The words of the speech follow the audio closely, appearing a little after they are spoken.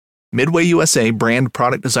Midway USA brand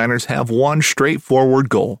product designers have one straightforward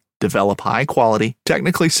goal: develop high-quality,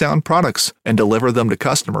 technically sound products and deliver them to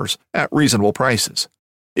customers at reasonable prices.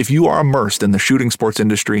 If you are immersed in the shooting sports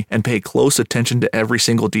industry and pay close attention to every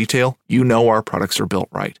single detail, you know our products are built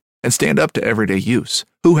right and stand up to everyday use.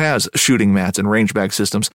 Who has shooting mats and range bag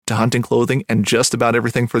systems to hunting clothing and just about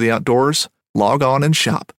everything for the outdoors? Log on and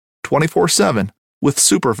shop 24/7 with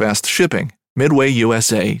super fast shipping.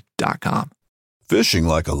 MidwayUSA.com. Fishing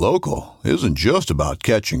like a local isn't just about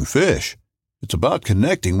catching fish. It's about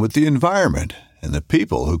connecting with the environment and the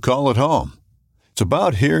people who call it home. It's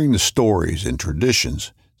about hearing the stories and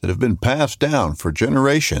traditions that have been passed down for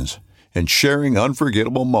generations and sharing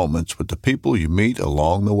unforgettable moments with the people you meet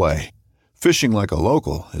along the way. Fishing like a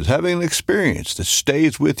local is having an experience that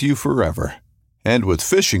stays with you forever. And with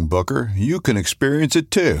Fishing Booker, you can experience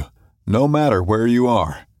it too, no matter where you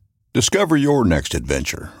are. Discover your next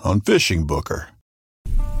adventure on Fishing Booker.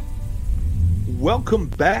 Welcome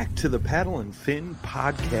back to the Paddle and Fin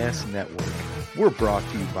Podcast Network. We're brought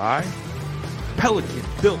to you by Pelican,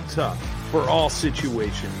 built tough for all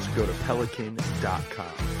situations. Go to pelican.com.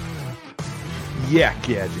 Yak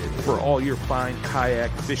Gadget, for all your fine kayak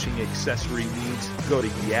fishing accessory needs. Go to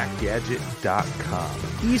yakgadget.com.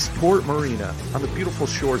 Eastport Marina, on the beautiful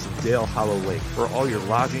shores of Dale Hollow Lake, for all your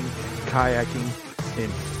lodging, kayaking,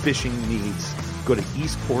 and fishing needs. Go to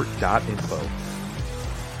eastport.info.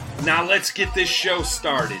 Now let's get this show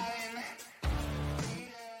started.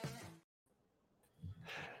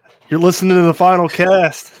 You're listening to the final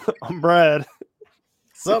cast. I'm Brad.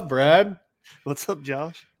 What's up, Brad? What's up,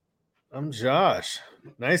 Josh? I'm Josh.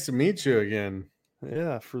 Nice to meet you again.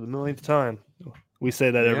 Yeah, for the millionth time. We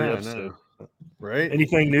say that every Yeah, episode. Right?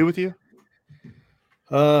 Anything new with you?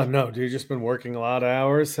 No, dude, just been working a lot of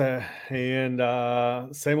hours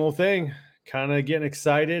and same old thing. Kind of getting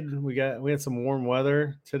excited. We had some warm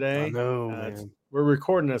weather today. I know, man. We're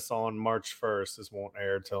recording this on March 1st. This won't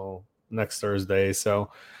air till next Thursday.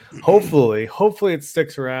 So hopefully it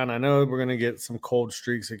sticks around. I know we're gonna get some cold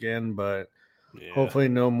streaks again, but hopefully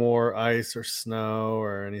no more ice or snow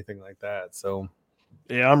or anything like that. So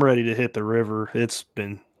yeah, I'm ready to hit the river. It's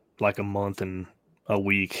been like a month and a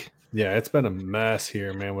week. Yeah, it's been a mess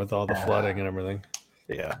here, man, with all the flooding and everything.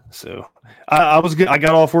 Yeah, so I was good. I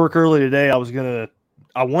got off work early today. I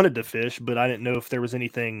wanted to fish, but I didn't know if there was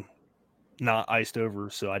anything not iced over,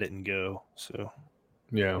 so I didn't go. So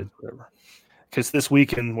yeah, whatever. Because this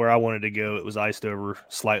weekend where I wanted to go, it was iced over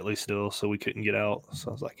slightly still, so we couldn't get out. So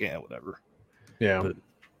I was like, yeah, whatever. Yeah, but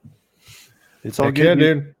it's all good,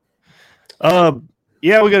 dude.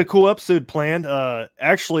 Yeah, we got a cool episode planned.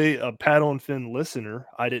 Actually, a Paddle and Fin listener.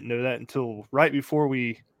 I didn't know that until right before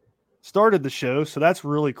we started the show, so that's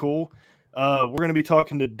really cool. We're going to be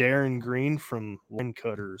talking to Darren Green from Line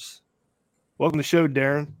Cutters. Welcome to the show,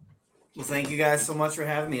 Darren. Well, thank you guys so much for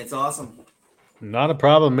having me. It's awesome. Not a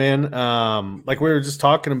problem, man. Like we were just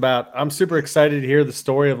talking about, I'm super excited to hear the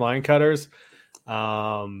story of Line Cutters.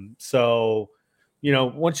 So,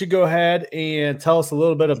 once you go ahead and tell us a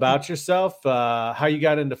little bit about yourself, how you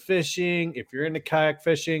got into fishing, if you're into kayak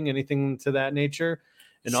fishing, anything to that nature.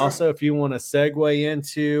 And Sure. Also, if you want to segue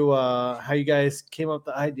into how you guys came up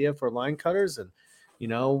with the idea for Line Cutters and,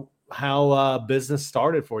 how business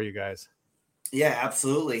started for you guys. Yeah,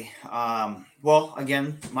 absolutely. Well,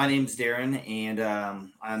 again, my name's Darren, and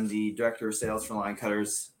I'm the director of sales for Line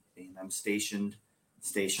Cutters. And I'm stationed,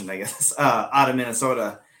 I guess, out of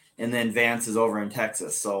Minnesota. And then Vance is over in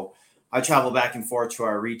Texas. So I travel back and forth to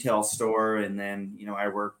our retail store. And then, I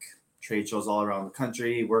work trade shows all around the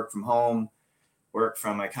country, work from home, work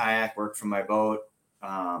from my kayak, work from my boat,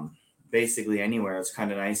 basically anywhere. It's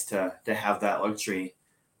kind of nice to have that luxury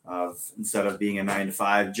of instead of being a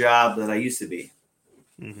 9-to-5 job that I used to be.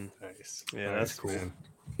 Mm-hmm. Nice. Yeah, that's cool. Man.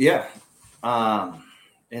 Yeah.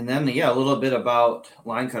 And then, a little bit about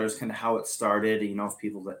Line Cutters, kind of how it started. If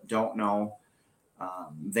people that don't know,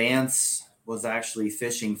 Vance was actually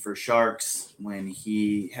fishing for sharks when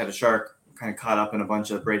he had a shark kind of caught up in a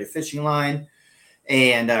bunch of braided fishing line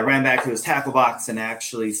and ran back to his tackle box and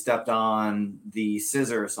actually stepped on the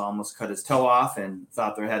scissors, almost cut his toe off, and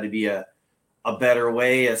thought there had to be a better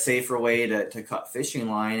way, a safer way to cut fishing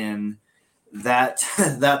line. And that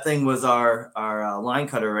thing was our line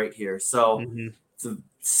cutter right here. So It's a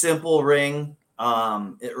simple ring.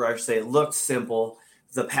 It looks simple.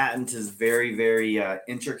 The patent is very, very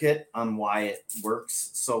intricate on why it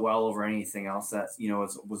works so well over anything else that,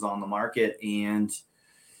 was on the market. And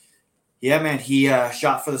yeah, man, he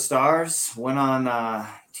shot for the stars, went on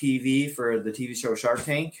TV for the TV show Shark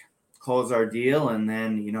Tank, closed our deal. And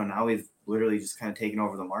then, now we've literally just kind of taken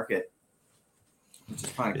over the market, which is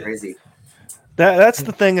kind of crazy. That's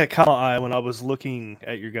the thing that caught my eye when I was looking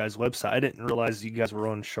at your guys' website. I didn't realize you guys were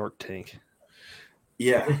on Shark Tank.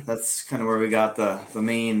 Yeah, that's kind of where we got the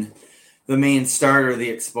main starter, the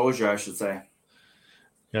exposure, I should say.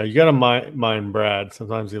 Yeah, you got to mind Brad.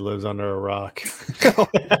 Sometimes he lives under a rock.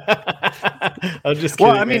 I'm just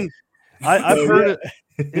kidding. Well, I mean, I've heard it.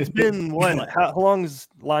 It's been what? Like, how long has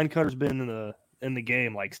Line Cutter's been in the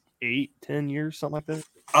game? Like 8-10 years, something like that.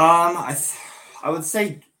 I would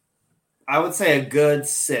say a good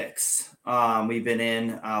 6. We've been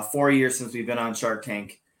in 4 years since we've been on Shark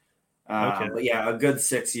Tank. Okay. But yeah, a good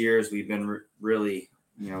 6 years we've been really,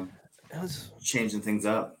 changing things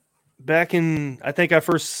up. Back in, I think I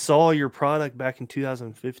first saw your product back in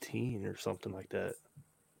 2015 or something like that.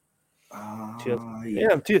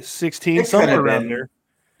 Yeah, 16, somewhere around there.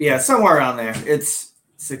 Yeah, somewhere around there. It's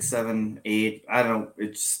 6, 7, 8. I don't.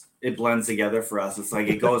 It blends together for us. It's like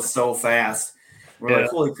it goes so fast. We're like,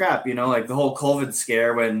 holy crap! Like the whole COVID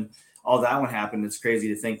scare when all that one happened. It's crazy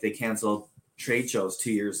to think they canceled trade shows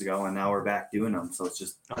 2 years ago, and now we're back doing them. So it's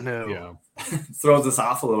just, I know, throws us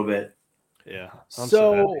off a little bit. Yeah.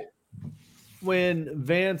 So when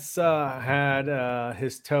Vance had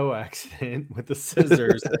his toe accident with the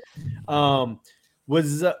scissors,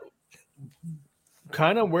 was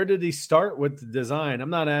kind of where did he start with the design? I'm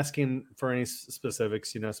not asking for any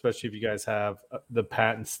specifics, especially if you guys have the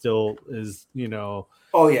patent still is,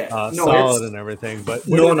 solid and everything. But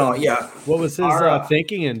what was his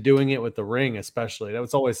thinking in doing it with the ring, especially? That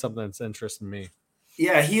was always something that's interesting me.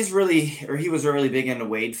 Yeah, he was really big into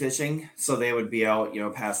wade fishing. So they would be out,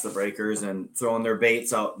 past the breakers and throwing their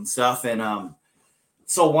baits out and stuff. And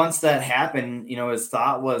so once that happened, his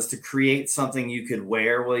thought was to create something you could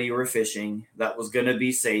wear while you were fishing that was going to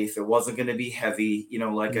be safe. It wasn't going to be heavy,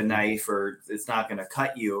 like a knife, or it's not going to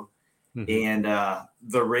cut you. Mm-hmm. And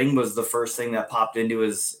the ring was the first thing that popped into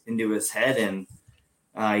his head. And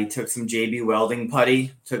he took some JB welding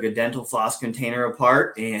putty, took a dental floss container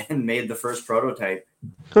apart, and made the first prototype.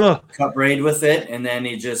 Cut braid with it, and then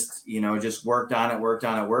he just worked on it,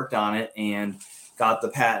 and got the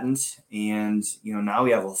patent. And now we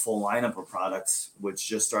have a full lineup of products, which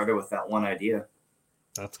just started with that one idea.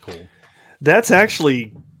 That's cool. That's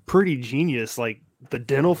actually pretty genius. Like the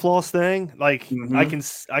dental floss thing. Like I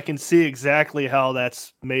can see exactly how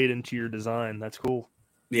that's made into your design. That's cool.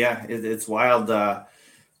 Yeah, it's wild.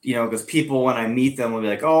 Because people, when I meet them, will be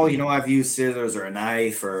like, oh, I've used scissors or a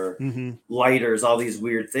knife or lighters, all these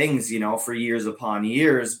weird things, for years upon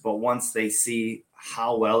years. But once they see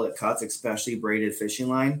how well it cuts, especially braided fishing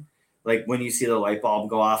line, like when you see the light bulb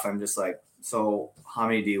go off, I'm just like, so how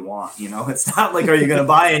many do you want? It's not like, are you going to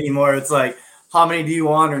buy anymore? It's like, how many do you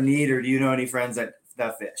want or need, or do you know any friends that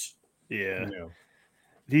fish? Yeah.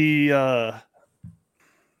 The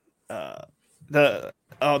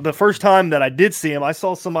first time that I did see him, I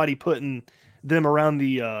saw somebody putting them around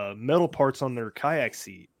the metal parts on their kayak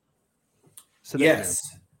seat. So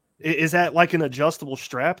yes. Is that like an adjustable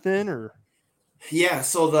strap then, or? Yeah.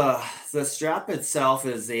 So the strap itself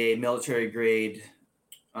is a military grade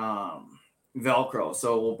Velcro.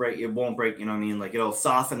 So it won't break, like it'll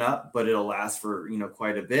soften up, but it'll last for,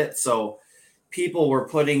 quite a bit. So people were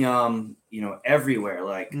putting everywhere.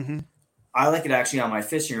 Like, I like it actually on my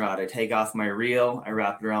fishing rod. I take off my reel, I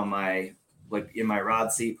wrap it around in my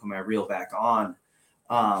rod seat, put my reel back on.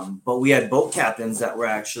 But we had boat captains that were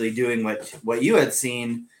actually doing what you had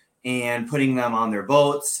seen and putting them on their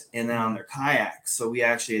boats and then on their kayaks. So we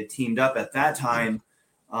actually had teamed up at that time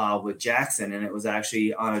with Jackson, and it was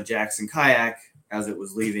actually on a Jackson kayak as it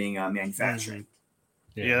was leaving manufacturing.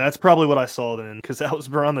 Yeah, that's probably what I saw then, because that was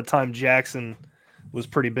around the time Jackson was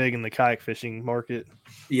pretty big in the kayak fishing market.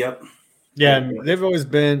 Yep. Yeah, they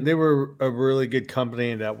were a really good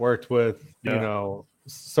company that worked with,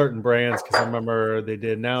 certain brands. Because I remember they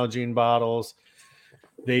did Nalgene bottles.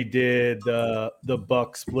 They did the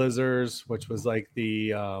Bucks Blizzers, which was like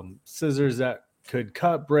the scissors that could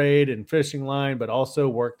cut braid and fishing line, but also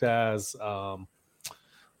worked as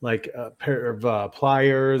like a pair of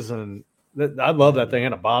pliers. And I love that thing.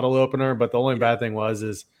 Had a bottle opener, but the only bad thing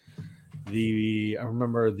is I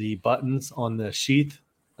remember the buttons on the sheath.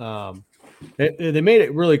 They made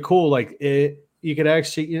it really cool. Like you could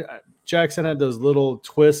actually, Jackson had those little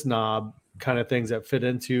twist knob kind of things that fit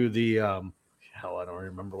into the, I don't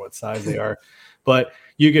remember what size they are, but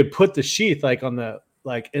you could put the sheath like on the,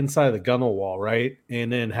 inside of the gunnel wall, right?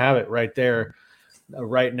 And then have it right there,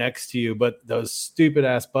 right next to you. But those stupid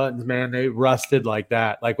ass buttons, man, they rusted like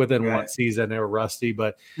that. Like within one season, they were rusty.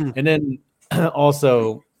 But, and then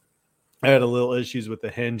also I had a little issues with the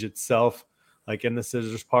hinge itself, like in the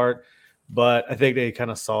scissors part. But I think they kind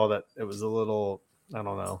of saw that it was a little, I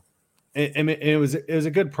don't know, it was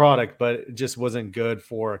a good product, but it just wasn't good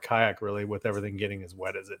for a kayak really, with everything getting as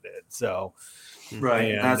wet as it did. So,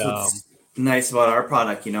 right. and, That's what's nice about our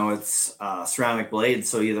product. It's ceramic blades,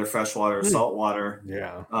 so either freshwater or saltwater.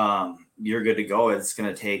 Yeah. You're good to go. It's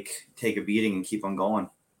going to take a beating and keep on going.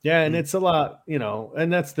 Yeah, and it's a lot,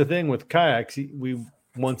 and that's the thing with kayaks. We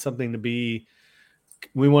want something to be.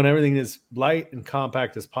 We want everything as light and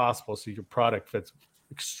compact as possible, so your product fits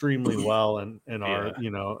extremely well in our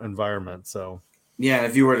environment. So yeah, and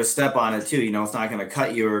if you were to step on it too, it's not going to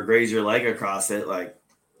cut you or graze your leg across it.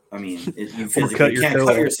 You physically can't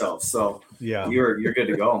cut yourself. So yeah, you're good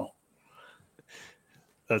to go.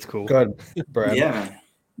 That's cool. Good, Brad. Yeah, man.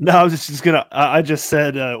 No, I was just gonna. I just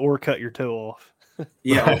said or cut your toe off.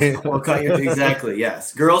 Yeah, or cut your exactly.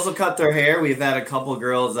 Yes, girls will cut their hair. We've had a couple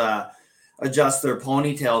girls adjust their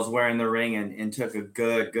ponytails wearing the ring and took a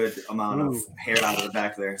good amount of hair out of the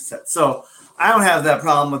back of their set. So I don't have that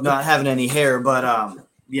problem with not having any hair, but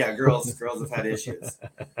yeah, girls have had issues.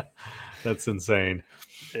 That's insane.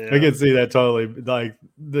 Yeah. I can see that totally, like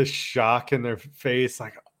the shock in their face,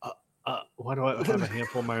 like why do I have a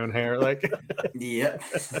handful of my own hair? Like, yep.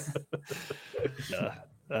 Yeah,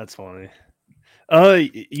 that's funny.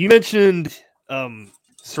 You mentioned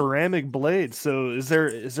ceramic blades. So is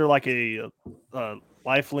there like a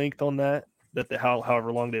life length on that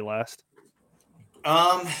however long they last?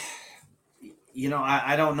 I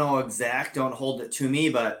don't know exact. Don't hold it to me,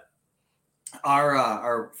 but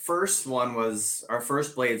our first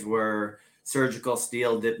blades were surgical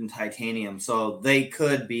steel dipped in titanium, so they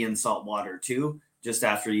could be in salt water too. Just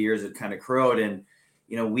after years, it kind of corrode, and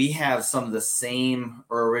we have some of the same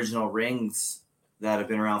or original rings that have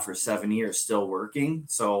been around for 7 years still working.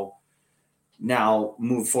 So now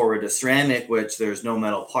move forward to ceramic, which there's no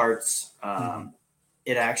metal parts.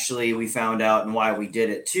 It actually, we found out, and why we did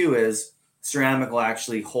it too, is ceramic will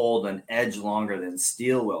actually hold an edge longer than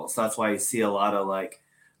steel will. So that's why you see a lot of like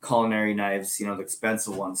culinary knives, the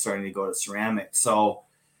expensive ones, starting to go to ceramic. So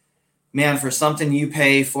man, for something you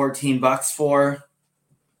pay $14 for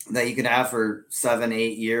that you can have for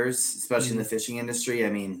 7-8 years, especially in the fishing industry, I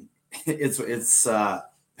mean, it's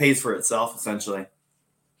pays for itself essentially.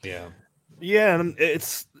 Yeah, and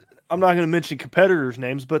I'm not going to mention competitors'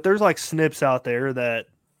 names, but there's like snips out there that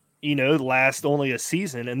last only a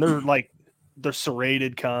season, and they're like the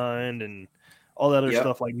serrated kind and all that other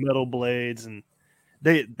stuff, like metal blades, and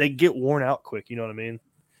they get worn out quick. You know what I mean?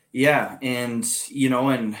 Yeah, and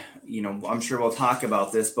I'm sure we'll talk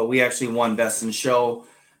about this, but we actually won Best in Show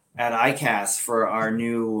at ICAST for our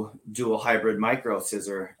new dual hybrid micro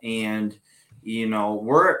scissor. And,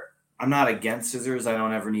 I'm not against scissors. I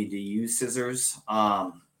don't ever need to use scissors.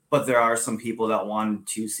 But there are some people that want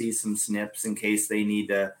to see some snips in case they need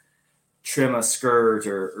to trim a skirt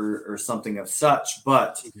or something of such.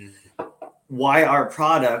 But why our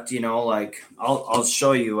product, I'll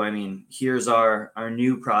show you. I mean, here's our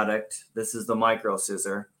new product. This is the micro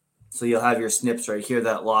scissor. So you'll have your snips right here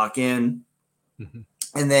that lock in.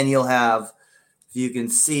 And then you'll have, if you can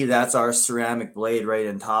see, that's our ceramic blade right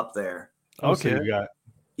in top there. Okay. So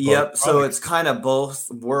yep. So it's kind of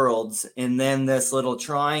both worlds. And then this little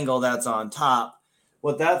triangle that's on top,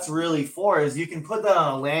 what that's really for is you can put that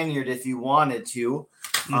on a lanyard if you wanted to.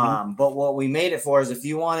 But what we made it for is if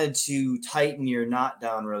you wanted to tighten your knot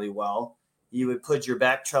down really well, you would put your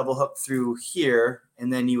back treble hook through here,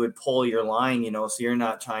 and then you would pull your line, so you're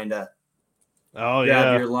not trying to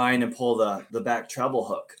grab your line and pull the back treble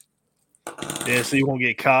hook. Yeah, so you won't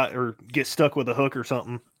get caught or get stuck with a hook or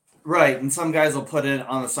something. Right, and some guys will put it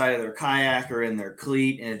on the side of their kayak or in their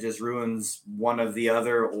cleat, and it just ruins one of the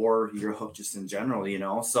other or your hook just in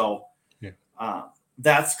general, So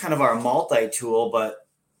that's kind of our multi-tool, but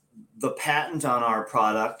the patent on our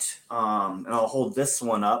product, and I'll hold this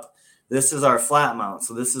one up. This is our flat mount.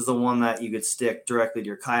 So this is the one that you could stick directly to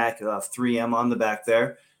your kayak. 3M on the back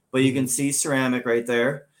there. But you can see ceramic right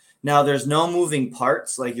there. Now, there's no moving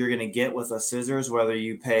parts like you're going to get with a scissors, whether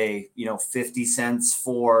you pay, 50 cents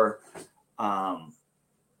for toenail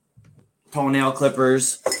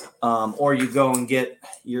clippers or you go and get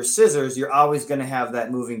your scissors. You're always going to have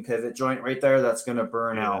that moving pivot joint right there that's going to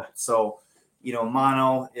burn out. So,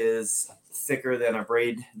 mono is thicker than a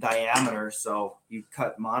braid diameter. So you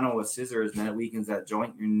cut mono with scissors and then it weakens that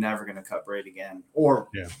joint. You're never going to cut braid again or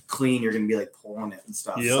clean. You're going to be like pulling it and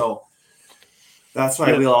stuff. Yep. So that's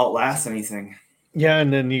why we'll outlast anything. Yeah.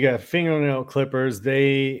 And then you got fingernail clippers.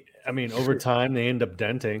 Over time they end up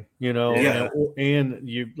denting, and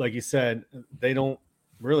you, like you said, they don't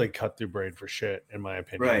really cut through braid for shit, in my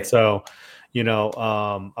opinion. Right. So,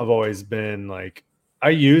 I've always been like, I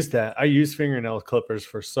used fingernail clippers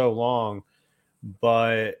for so long,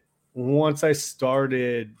 but once I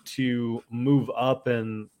started to move up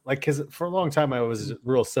and because for a long time I was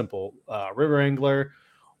real simple, river angler,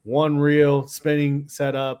 one reel, spinning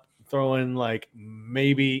setup, throwing like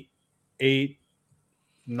maybe 8-9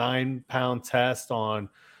 pound test on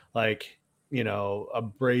like,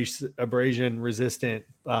 abrasion resistant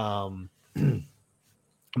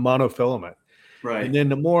monofilament. Right. And then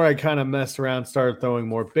the more I kind of messed around, started throwing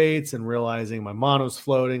more baits and realizing my mono's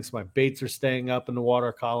floating. So my baits are staying up in the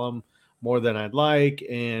water column more than I'd like,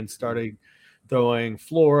 and started throwing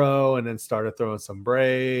fluoro, and then started throwing some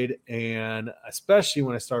braid. And especially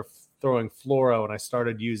when I started throwing fluoro and I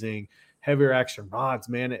started using heavier action rods,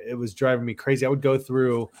 man, it was driving me crazy. I would go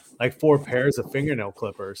through like 4 pairs of fingernail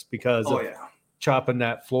clippers because of chopping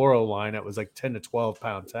that fluoro line. It was like 10 to 12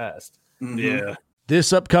 pound test. Mm-hmm. Yeah.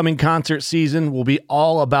 This upcoming concert season will be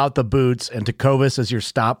all about the boots, and Tecovas is your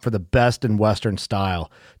stop for the best in Western style.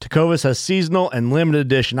 Tecovas has seasonal and limited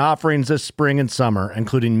edition offerings this spring and summer,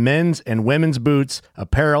 including men's and women's boots,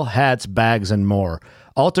 apparel, hats, bags, and more.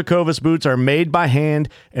 All Tecovas boots are made by hand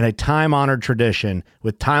in a time-honored tradition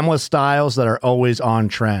with timeless styles that are always on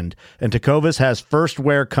trend. And Tecovas has first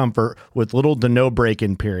wear comfort with little to no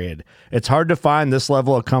break-in period. It's hard to find this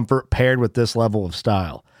level of comfort paired with this level of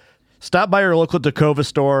style. Stop by your local Tecovas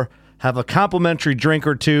store, have a complimentary drink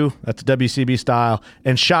or two, that's WCB style,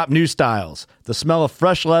 and shop new styles. The smell of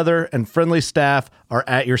fresh leather and friendly staff are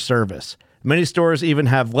at your service. Many stores even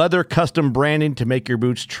have leather custom branding to make your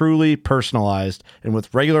boots truly personalized. And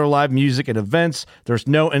with regular live music and events, there's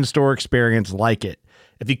no in-store experience like it.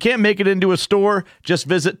 If you can't make it into a store, just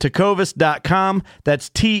visit tecovas.com. That's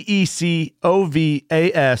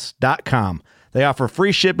TECOVAS.com. They offer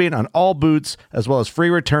free shipping on all boots, as well as free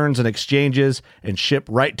returns and exchanges, and ship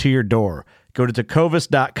right to your door. Go to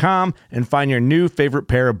tecovas.com and find your new favorite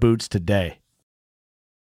pair of boots today.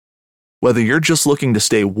 Whether you're just looking to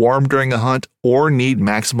stay warm during a hunt or need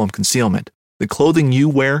maximum concealment, the clothing you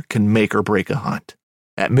wear can make or break a hunt.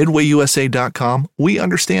 At MidwayUSA.com, we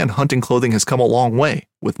understand hunting clothing has come a long way,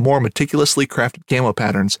 with more meticulously crafted camo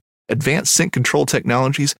patterns, advanced scent control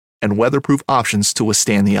technologies, and weatherproof options to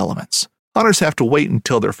withstand the elements. Hunters have to wait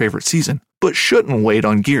until their favorite season, but shouldn't wait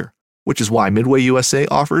on gear, which is why Midway USA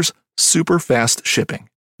offers super fast shipping.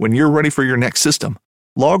 When you're ready for your next system,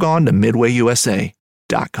 log on to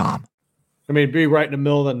MidwayUSA.com. I mean, be right in the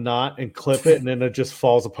middle of the knot and clip it, and then it just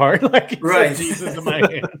falls apart like right. Jesus in my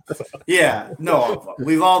hand. So. Yeah, no,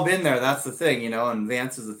 we've all been there. That's the thing, and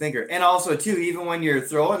Vance is a thinker. And also, too, even when you're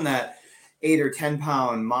throwing that 8 or 10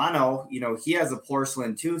 pound mono, he has a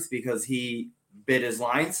porcelain tooth because he bit his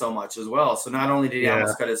line so much as well. So not only did he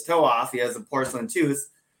almost cut his toe off, he has a porcelain tooth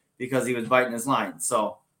because he was biting his line.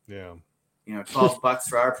 So yeah, $12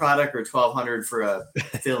 for our product or $1,200 for a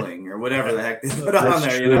filling or whatever the heck they put on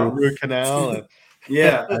there. Root canal. And...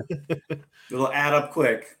 yeah, it'll add up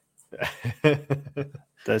quick.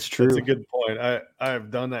 That's true. That's a good point. I've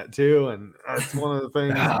done that too, and that's one of the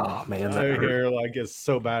things. Oh man, I hear it's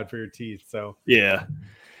so bad for your teeth. So yeah.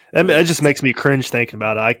 That just makes me cringe thinking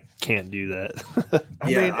about it. I can't do that. I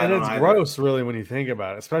mean, it's gross, really, when you think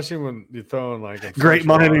about it, especially when you're throwing a Great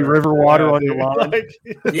Miami River water on your lawn.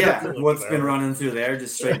 What's been running through there?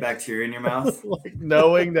 Just straight bacteria in your mouth.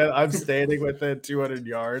 Knowing that I'm standing within 200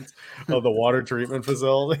 yards of the water treatment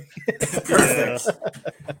facility. Perfect.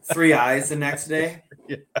 3 eyes the next day.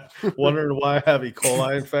 Yeah. Wondering why I have E.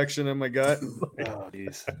 coli infection in my gut. Oh,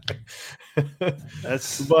 geez.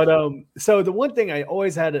 But so the one thing I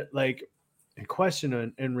always had a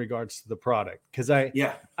question in regards to the product, because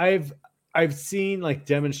I've seen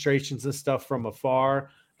demonstrations and stuff from afar,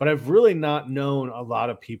 but I've really not known a lot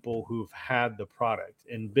of people who've had the product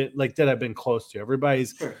and been that I've been close to.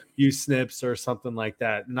 Everybody's used snips or something like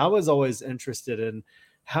that, and I was always interested in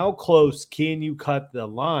how close can you cut the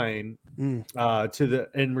line in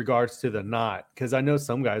regards to the knot, because I know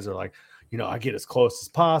some guys are like, I get as close as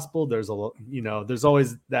possible. There's there's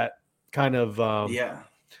always that kind of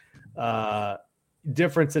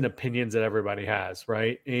difference in opinions that everybody has,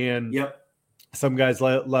 right? And some guys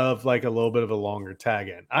love a little bit of a longer tag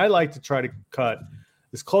end. I like to try to cut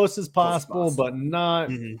as close as possible, but not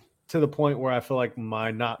to the point where I feel like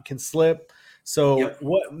my knot can slip. So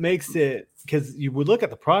what makes it, because you would look at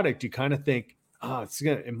the product, you kind of think,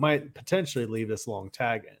 it might potentially leave this long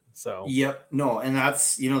tag end. So and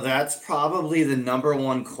that's probably the number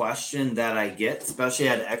one question that I get, especially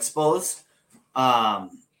at expos.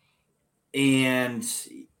 And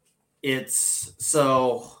it's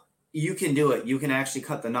so you can do it. You can actually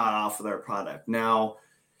cut the knot off of their product. Now,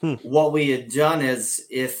 what we had done is,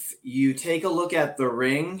 if you take a look at the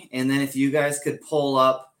ring, and then if you guys could pull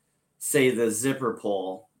up, say, the zipper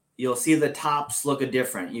pull, you'll see the tops look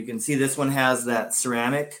different. You can see this one has that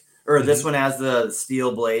ceramic, or this one has the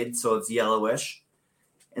steel blade, so it's yellowish.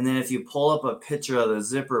 And then if you pull up a picture of the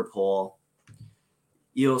zipper pull,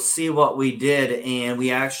 you'll see what we did, and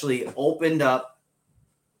we actually opened up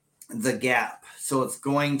the gap. So it's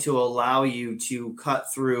going to allow you to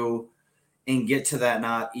cut through and get to that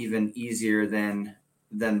knot even easier than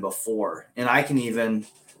before. And I can even,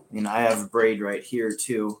 I have a braid right here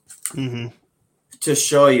too to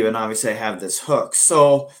show you. And obviously I have this hook.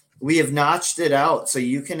 So we have notched it out. So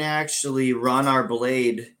you can actually run our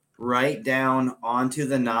blade right down onto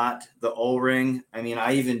the knot, the O-ring.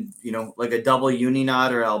 I even, like a double uni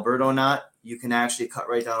knot or Alberto knot, you can actually cut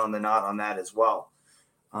right down on the knot on that as well.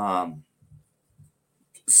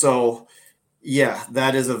 So yeah,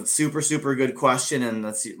 that is a super, super good question. And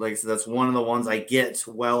that's that's one of the ones I get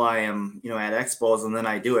while I am, at expos, and then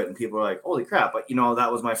I do it and people are like, holy crap. But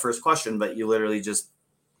that was my first question, but you literally just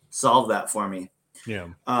solved that for me. Yeah.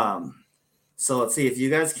 So let's see if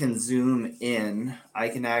you guys can zoom in. I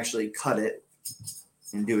can actually cut it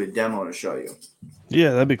and do a demo to show you.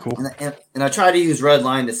 Yeah, that'd be cool. And I try to use red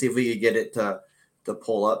line to see if we could get it to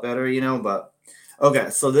pull up better, but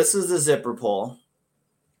okay. So this is the zipper pull.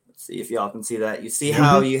 Let's see if y'all can see that. You see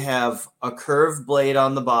how you have a curved blade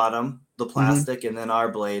on the bottom, the plastic, and then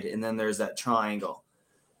our blade, and then there's that triangle.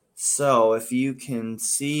 So if you can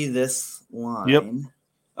see this line. Yep.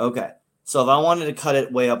 Okay. So if I wanted to cut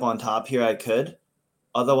it way up on top here, I could.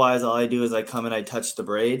 Otherwise, all I do is I come and I touch the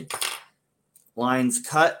braid. Lines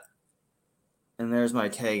cut. And there's my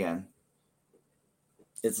tag end.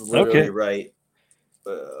 It's literally right.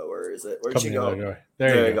 Where is it? Where'd she go?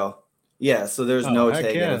 There you go. Yeah, so there's no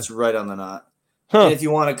tag end. It's right on the knot. And if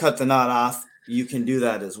you want to cut the knot off, you can do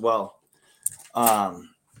that as well.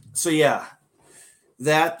 So yeah,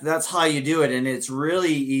 that's how you do it. And it's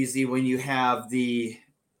really easy when you have the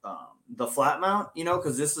flat mount,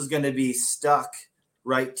 because this is going to be stuck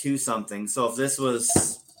right to something. So if this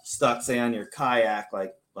was stuck, say, on your kayak,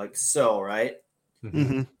 like so, right?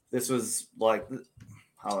 This was like,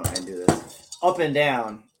 how do I do this? Up and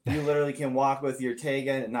down. You literally can walk with your tag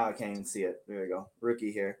end. Now I can't even see it. There we go.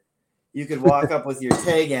 Rookie here. You could walk up with your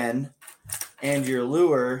tag end and your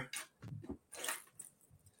lure,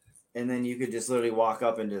 and then you could just literally walk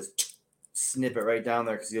up and just snip it right down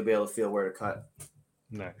there because you'll be able to feel where to cut.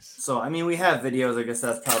 Nice. So, we have videos. I guess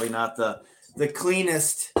that's probably not the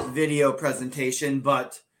cleanest video presentation,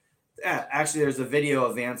 but actually there's a video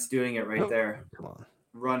of Vance doing it right there. Come on.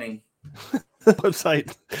 Running. The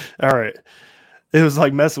website. All right. It was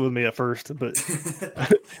like messing with me at first, but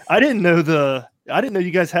I didn't know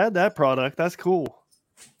you guys had that product. That's cool.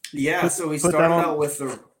 Yeah. So we started out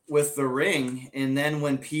with the ring. And then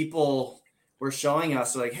when people were showing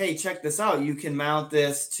us, like, hey, check this out. You can mount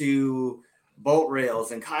this to boat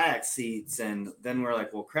rails and kayak seats. And then we're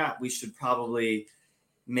like, well, crap, we should probably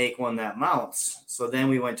make one that mounts. So then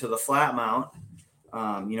we went to the flat mount.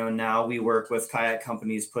 Now we work with kayak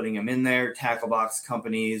companies putting them in there, tackle box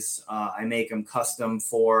companies. I make them custom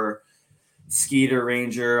for Skeeter,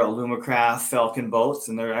 Ranger, Alumacraft, Falcon boats,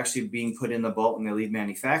 and they're actually being put in the boat when they leave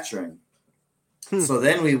manufacturing. So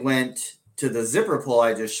then we went to the zipper pull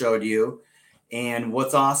I just showed you. And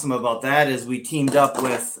what's awesome about that is we teamed up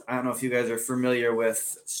with, I don't know if you guys are familiar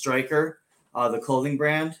with Striker, the clothing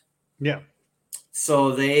brand. Yeah.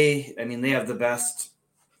 So they have the best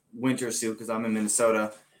winter suit, because I'm in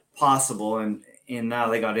Minnesota, possible. And now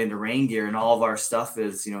they got into rain gear, and all of our stuff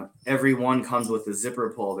is, everyone comes with a zipper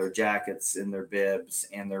pull, their jackets and their bibs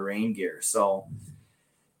and their rain gear. So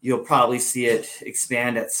you'll probably see it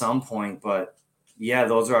expand at some point, but yeah,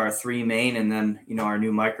 those are our three main. And then, our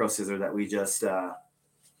new micro scissor that we just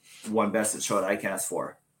won Best at Show at ICAST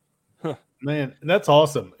for. Man, that's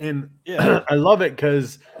awesome. And yeah, I love it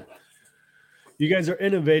because you guys are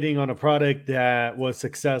innovating on a product that was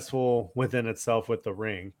successful within itself with the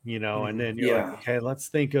ring, and then you're like, okay, let's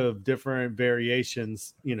think of different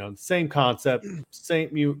variations, same concept, same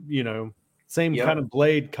kind of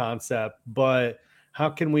blade concept, but how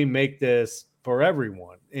can we make this for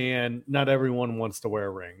everyone? And not everyone wants to wear a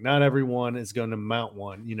ring. Not everyone is going to mount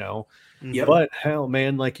one, but hell,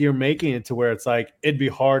 man, like, you're making it to where it's like, it'd be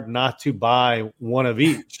hard not to buy one of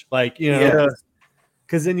each, like,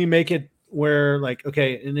 because then you make it where, like,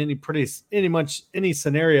 okay, in any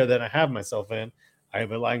scenario that I have myself in, I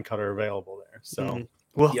have a line cutter available there. So,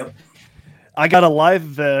 I got a live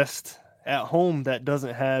vest at home that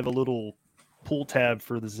doesn't have a little pull tab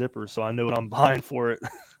for the zipper, so I know what I'm buying for it.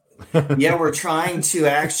 Yeah, we're trying to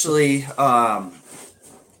actually,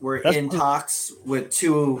 we're in talks with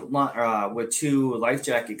two life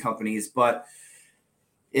jacket companies, but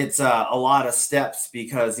it's a lot of steps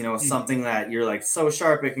because, something that you're like so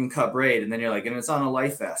sharp it can cut braid, and then you're like, and it's on a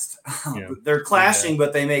life vest. They're clashing,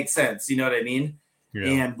 but they make sense. You know what I mean? Yeah.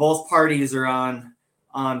 And both parties are on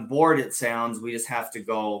board. It sounds. We just have to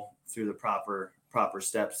go through the proper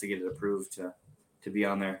steps to get it approved to be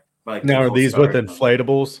on there. Like now, are these with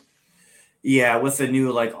inflatables? Yeah, with the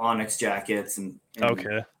new like Onyx jackets and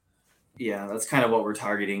okay. Yeah, that's kind of what we're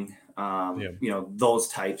targeting. Those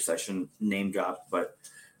types. I shouldn't name drop, but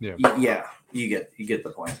you get the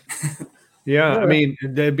point. Yeah, I mean,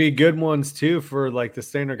 there'd be good ones too for like the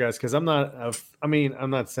standard guys, because I'm not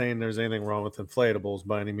saying there's anything wrong with inflatables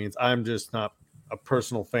by any means. I'm just not a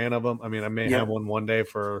personal fan of them. I mean, I may have one day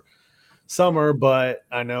for summer, but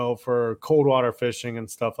I know for cold water fishing and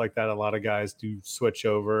stuff like that, a lot of guys do switch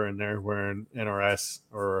over and they're wearing NRS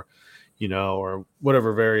or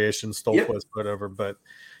whatever variation, Stolfus, whatever. But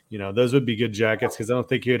those would be good jackets, because I don't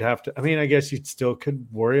think you'd have to. I mean, I guess you still could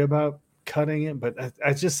worry about cutting it, but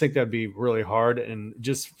I just think that'd be really hard. And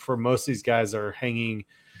just for most of these guys are hanging.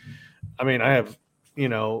 I mean, I have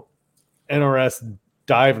NRS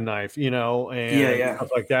dive knife, and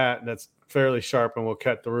stuff like that. And that's fairly sharp and will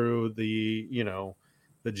cut through the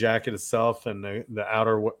the jacket itself and the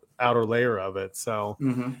outer layer of it. So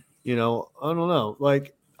I don't know,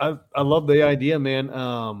 like. I love the idea, man.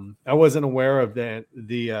 I wasn't aware of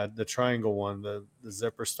the triangle one, the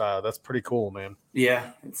zipper style. That's pretty cool, man. Yeah,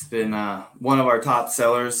 it's been one of our top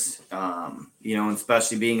sellers. And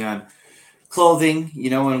especially being on clothing.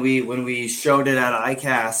 When we showed it at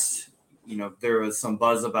ICAST, there was some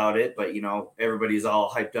buzz about it, but everybody's all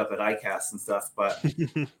hyped up at ICAST and stuff. But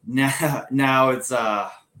now it's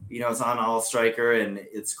it's on All Striker, and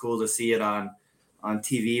it's cool to see it on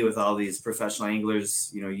TV with all these professional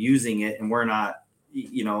anglers, using it, and we're not,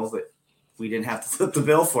 but we didn't have to flip the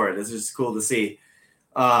bill for it. It's just cool to see.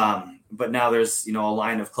 But now there's, a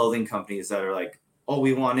line of clothing companies that are like, oh,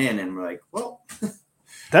 we want in. And we're like, well,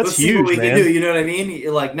 that's let's huge, see what we man. can do. You know what I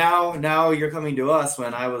mean? Like now you're coming to us,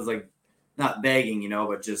 when I was like, not begging,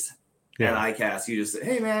 but just at ICAST, you just say,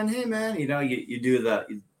 hey man, you do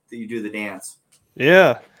the dance.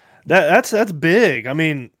 Yeah. That's big. I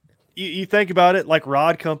mean, you think about it, like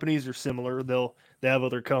rod companies are similar. They have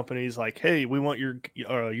other companies like, hey, we want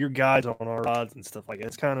your guides on our rods and stuff like that.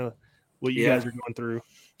 It's kind of what you guys are going through.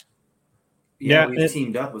 Yeah, we've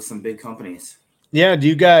teamed up with some big companies. Yeah, do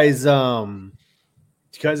you guys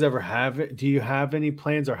ever have it? Do you have any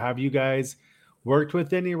plans, or have you guys worked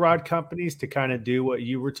with any rod companies to kind of do what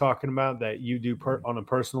you were talking about that you do on a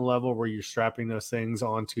personal level, where you're strapping those things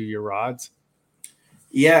onto your rods?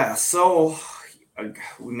 Yeah, so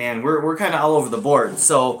man, we're kind of all over the board.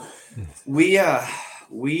 So we are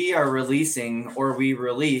releasing, or we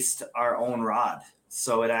released our own rod.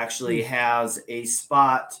 So it actually has a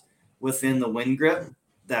spot within the wind grip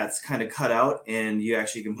that's kind of cut out, and you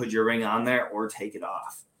actually can put your ring on there or take it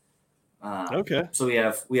off. Okay. So we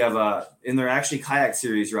have and they're actually Kayak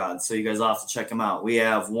Series rods. So you guys will have to check them out. We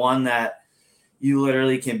have one that you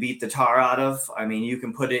literally can beat the tar out of. I mean, you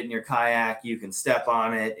can put it in your kayak, you can step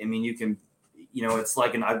on it. I mean, you can, it's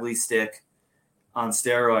like an ugly stick on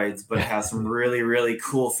steroids, but it has some really, really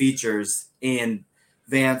cool features. And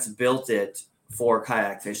Vance built it for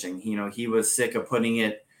kayak fishing. He was sick of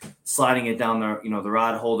sliding it down the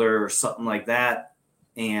rod holder or something like that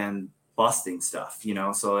and busting stuff,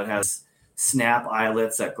 so it has snap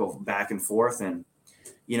eyelets that go back and forth. And,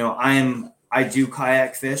 I do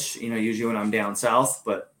kayak fish, usually when I'm down south,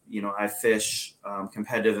 but, I fish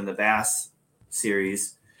competitive in the Bass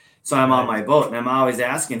series. So I'm on my boat, and I'm always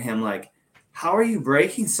asking him, like, how are you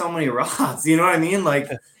breaking so many rods? You know what I mean? Like,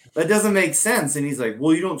 that doesn't make sense. And he's like,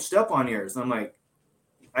 well, you don't step on yours. And I'm like,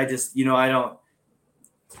 I just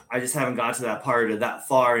haven't got to that part or that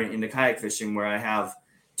far into kayak fishing where I have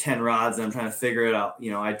 10 rods and I'm trying to figure it out.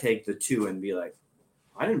 I take the 2 and be like,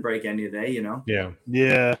 I didn't break any today, Yeah.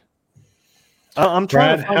 Yeah. I'm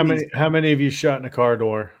trying. Brad, how many of you shot in a car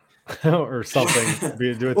door or something?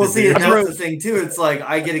 Well, see, that's the thing too. It's like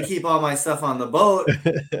I get to keep all my stuff on the boat,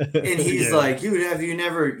 and he's like, "Dude, have you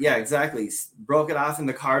never?" Yeah, exactly. Broke it off in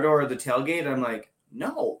the car door or the tailgate. I'm like,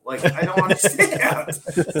 no, like I don't understand.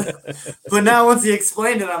 But now once he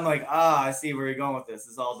explained it, I'm like, I see where you're going with this.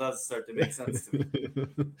 This all does start to make sense to me.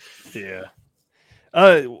 Yeah.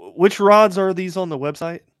 Which rods are these on the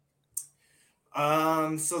website?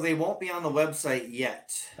 So they won't be on the website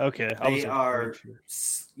yet. Okay. They are.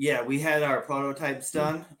 Yeah, we had our prototypes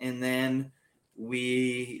done, and then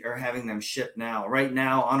we are having them shipped now. Right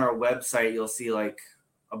now on our website, you'll see like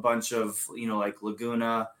a bunch of, like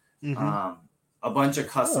Laguna, a bunch of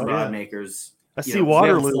custom rod makers. I see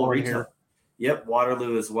Waterloo on here. Yep,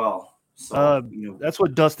 Waterloo as well. So that's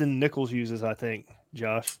what Dustin Nichols uses, I think,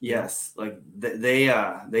 Josh. Yes, like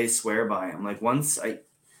they swear by them. Like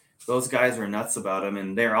those guys are nuts about them,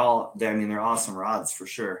 and they're awesome rods for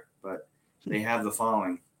sure, but they have the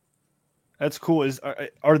following. That's cool.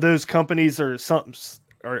 Are those companies or something?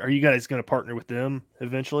 Are you guys going to partner with them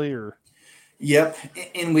eventually, or? Yep,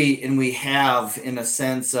 and we have, in a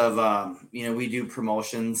sense of we do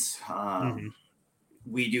promotions.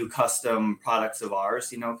 We do custom products of ours,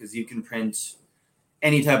 because you can print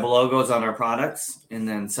any type of logos on our products and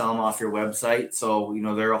then sell them off your website. So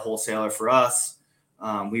they're a wholesaler for us.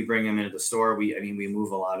 We bring them into the store. We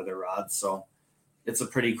move a lot of their rods, so it's a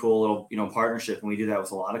pretty cool little partnership, and we do that with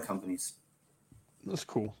a lot of companies. That's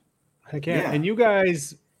cool. Heck yeah. And you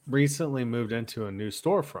guys recently moved into a new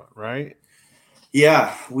storefront, right?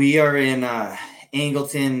 Yeah, we are in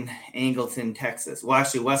Angleton, Texas. Well,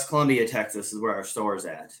 actually, West Columbia, Texas is where our store is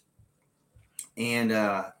at. And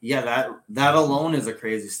that alone is a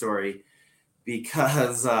crazy story,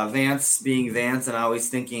 because Vance being Vance and always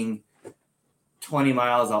thinking 20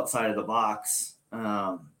 miles outside of the box.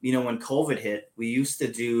 When COVID hit, we used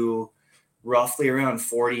to do roughly around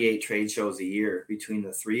 48 trade shows a year between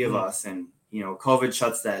the three of us. And, COVID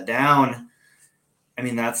shuts that down. I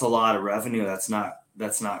mean, that's a lot of revenue that's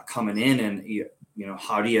not coming in. And,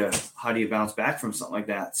 how do you bounce back from something like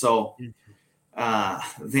that? So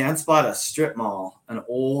Vance bought a strip mall, an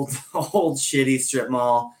old shitty strip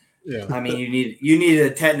mall. Yeah. I mean, you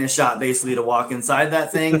needed a tetanus shot basically to walk inside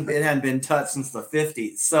that thing. It hadn't been touched since the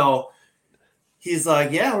 50s. So he's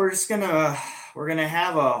like, yeah, we're gonna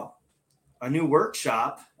have a new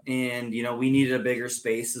workshop, and we needed a bigger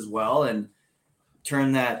space as well, and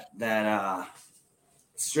turn that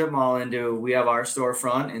strip mall into, we have our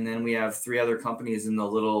storefront, and then we have 3 other companies in the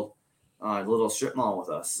little strip mall with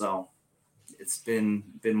us. So it's been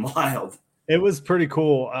wild. It was pretty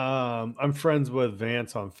cool. I'm friends with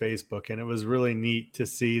Vance on Facebook, and it was really neat to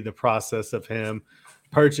see the process of him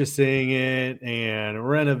purchasing it and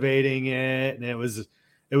renovating it. And it was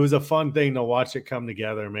a fun thing to watch it come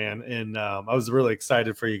together, man. And I was really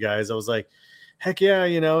excited for you guys. I was like, heck yeah,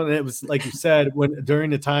 and it was like you said, during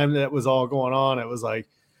the time that was all going on, it was like,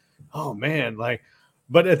 oh man, like,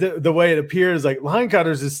 but the way it appears, like Line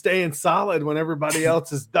Cutters is staying solid when everybody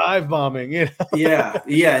else is dive bombing. Yeah.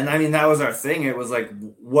 And I mean, that was our thing. It was like,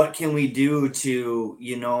 what can we do to,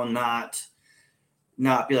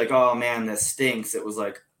 not be like, oh man, this stinks. It was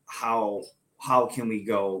like, how can we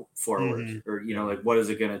go forward? Mm-hmm. Or, like, what is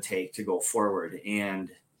it going to take to go forward? And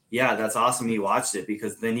yeah, that's awesome. You watched it,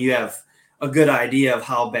 because then you have a good idea of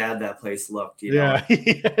how bad that place looked. Yeah,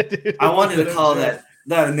 dude, I wanted to call that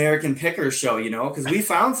American Picker Show, because we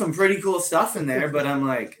found some pretty cool stuff in there, but I'm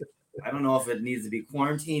like, I don't know if it needs to be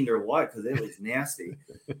quarantined or what, because it was nasty.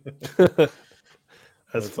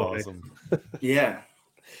 That's awesome. Yeah.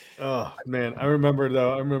 Oh man, I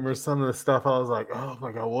remember some of the stuff. I was like, oh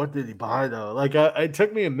my god, what did he buy though? Like, it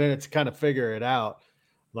took me a minute to kind of figure it out,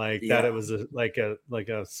 like that it was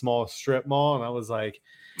a small strip mall, and I was like,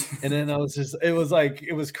 and then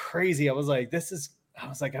it was crazy. I was like,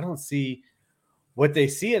 I don't see what they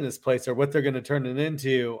see in this place or what they're going to turn it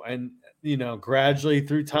into. And, gradually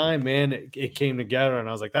through time, man, it came together, and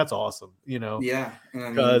I was like, that's awesome, Yeah.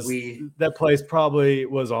 Because that place probably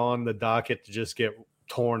was on the docket to just get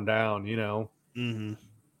torn down, Mm-hmm.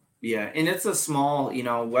 Yeah. And it's a small,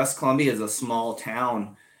 West Columbia is a small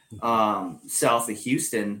town south of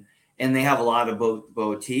Houston, and they have a lot of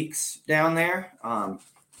boutiques down there.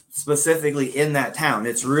 Specifically in that town.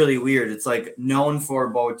 It's really weird. It's like known for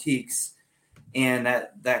boutiques, and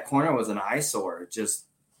that corner was an eyesore. Just,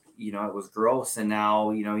 it was gross. And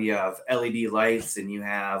now, you have LED lights, and you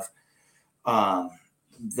have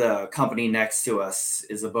the company next to us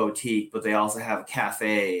is a boutique, but they also have a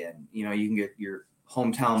cafe, and, you can get your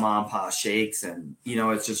hometown mom and pop shakes, and,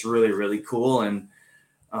 it's just really, really cool. And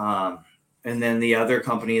then the other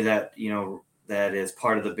company that, that is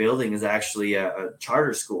part of the building is actually a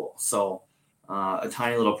charter school. So a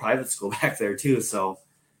tiny little private school back there too. So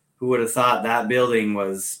who would have thought that building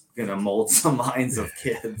was going to mold some minds of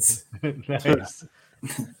kids? Nice.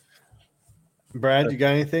 Brad, you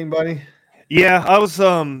got anything, buddy? Yeah, I was,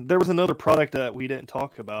 there was another product that we didn't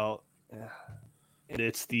talk about, and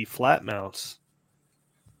it's the flat mounts.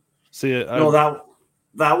 See, that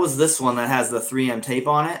was this one that has the 3M tape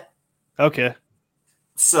on it. Okay.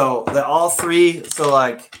 So all three, so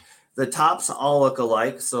like the tops all look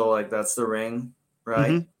alike. So like that's the ring,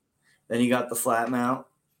 right? Mm-hmm. Then you got the flat mount.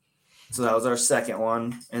 So that was our second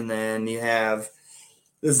one. And then you have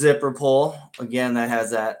the zipper pull. Again, that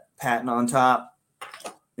has that patent on top.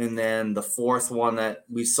 And then the fourth one that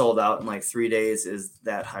we sold out in like 3 days is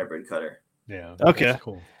that hybrid cutter. Yeah. Okay.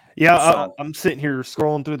 Cool. Yeah, So- I'm sitting here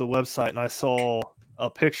scrolling through the website and I saw a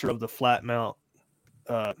picture of the flat mount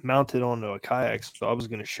mounted onto a kayak. So I was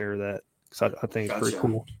going to share that because I think it's pretty Gotcha.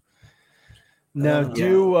 cool. Now, Yeah.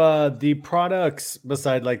 do the products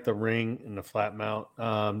beside like the ring and the flat mount,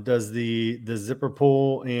 does the zipper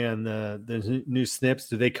pull and the new snips,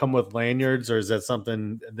 do they come with lanyards, or is that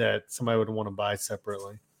something that somebody would want to buy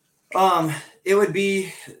separately? It would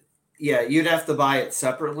be, yeah, you'd have to buy it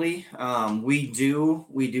separately. We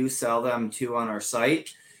do sell them too on our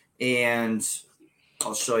site, and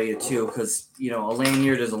I'll show you too, because a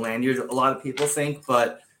lanyard is a lanyard. A lot of people think,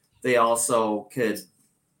 but they also could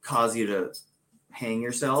cause you to hang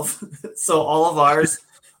yourself. So all of ours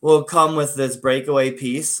will come with this breakaway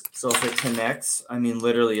piece. So if it connects, I mean,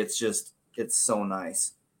 literally, it's so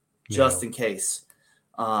nice, just in case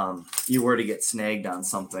you were to get snagged on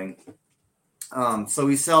something. So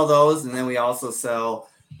we sell those, and then we also sell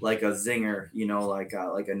like a zinger,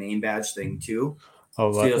 like a name badge thing too.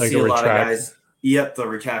 Oh, So you'll like see a lot of retract- guys. Yep, the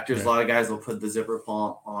retractors. Yeah. A lot of guys will put the zipper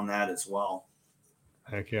pull on that as well.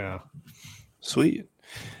 Heck yeah. Sweet.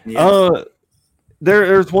 Yeah.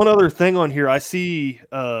 There's one other thing on here. I see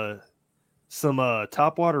some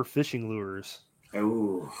topwater fishing lures.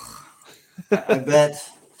 Ooh. I bet.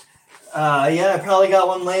 Yeah, I probably got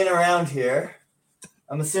one laying around here.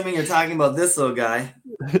 I'm assuming you're talking about this little guy.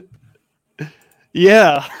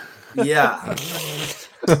 Yeah. Yeah.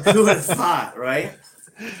 Who would have thought, right?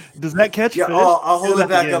 Does that catch Yeah. fish? I'll hold Do it that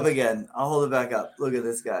back again. up again. I'll hold it back up. Look at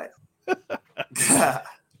this guy. I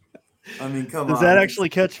mean, come on. Does that actually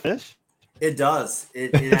catch fish? It does.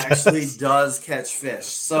 It actually does catch fish.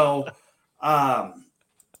 So, and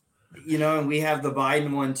we have the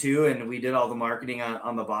Biden one too, and we did all the marketing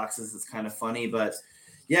on the boxes. It's kind of funny, but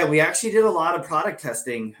yeah, we actually did a lot of product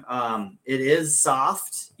testing. It is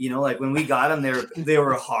soft, like when we got them, they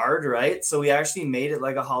were hard, right? So we actually made it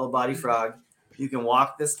like a hollow body frog. You can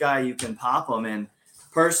walk this guy, you can pop them. And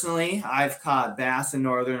personally, I've caught bass in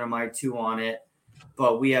Northern on my 2 on it,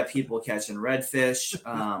 but we have people catching redfish.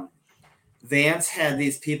 Vance had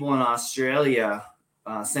these people in Australia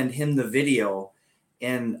send him the video,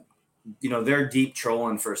 and they're deep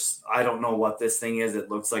trolling for, I don't know what this thing is. It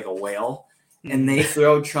looks like a whale, and they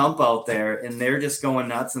throw Trump out there, and they're just going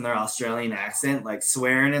nuts in their Australian accent, like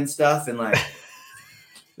swearing and stuff, and like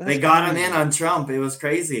they got him in on Trump. It was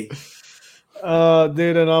crazy.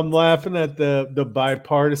 Dude, and I'm laughing at the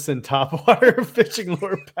bipartisan topwater fishing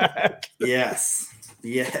lure pack. Yes.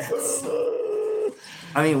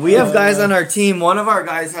 I mean, we have guys on our team. One of our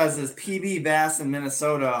guys has this PB bass in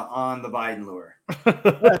Minnesota on the Biden lure.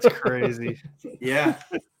 That's crazy. Yeah.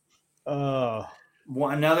 Oh,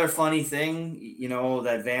 Another funny thing,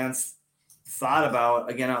 that Vance thought about,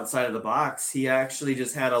 again, outside of the box, he actually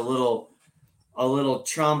just had a little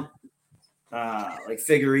Trump like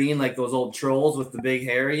figurine, like those old trolls with the big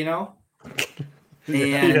hair, and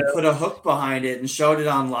put a hook behind it and showed it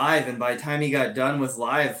on live. And by the time he got done with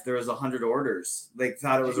live, there was 100 orders. They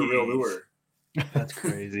thought it was a real lure. That's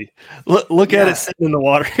crazy. Look at it sitting in the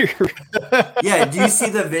water here. Yeah, do you see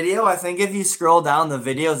the video? I think if you scroll down, the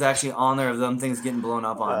video is actually on there of them things getting blown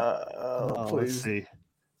up on. Let's see.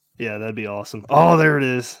 Yeah, that'd be awesome. Oh, there it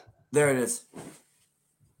is. There it is.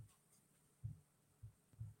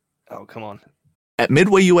 Oh, come on. At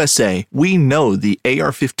Midway USA, we know the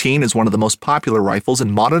AR-15 is one of the most popular rifles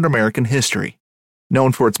in modern American history.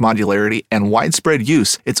 Known for its modularity and widespread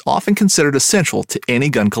use, it's often considered essential to any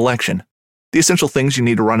gun collection. The essential things you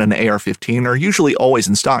need to run an AR-15 are usually always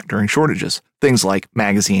in stock during shortages, things like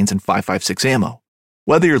magazines and 5.56 ammo.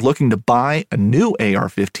 Whether you're looking to buy a new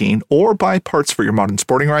AR-15 or buy parts for your modern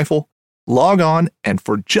sporting rifle, log on and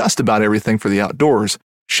for just about everything for the outdoors,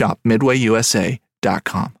 shop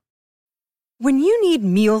MidwayUSA.com. When you need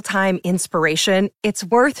mealtime inspiration, it's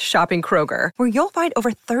worth shopping Kroger, where you'll find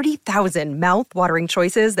over 30,000 mouth-watering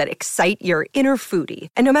choices that excite your inner foodie.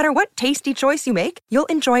 And no matter what tasty choice you make, you'll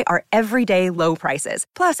enjoy our everyday low prices,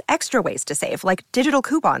 plus extra ways to save, like digital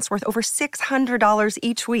coupons worth over $600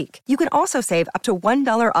 each week. You can also save up to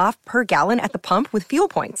 $1 off per gallon at the pump with fuel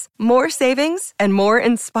points. More savings and more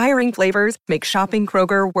inspiring flavors make shopping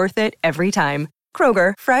Kroger worth it every time.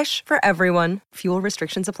 Kroger, fresh for everyone. Fuel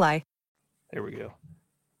restrictions apply. There we go.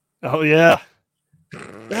 Oh yeah,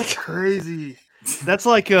 that's crazy. That's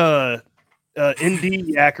like ND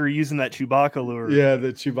Yacker using that Chewbacca lure. yeah,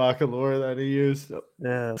 the Chewbacca lure that he used. Yeah,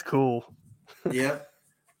 that's cool. Yep.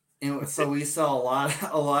 And so we saw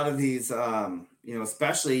a lot of these,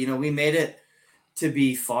 especially, we made it to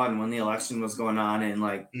be fun when the election was going on, and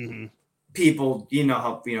like people,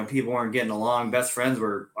 people weren't getting along. Best friends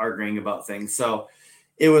were arguing about things. So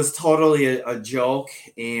it was totally a joke,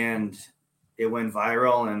 and it went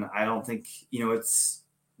viral. And I don't think, it's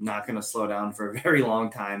not going to slow down for a very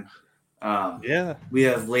long time. We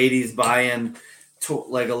have ladies buying,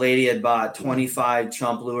 like a lady had bought 25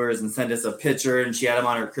 chump lures and sent us a picture, and she had them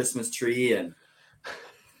on her Christmas tree. And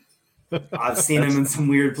I've seen them in some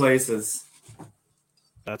weird places.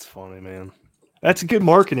 That's funny, man. That's good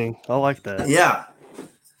marketing. I like that. Yeah.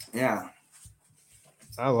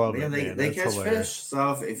 I love it. They catch fish.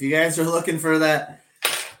 So if you guys are looking for that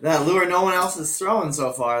lure no one else is throwing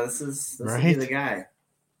so far, this will be the guy.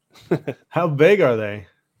 How big are they?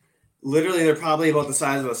 Literally, they're probably about the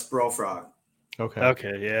size of a spro frog.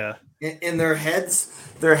 Okay, yeah. And their heads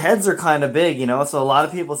are kind of big, so a lot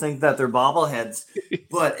of people think that they're bobbleheads,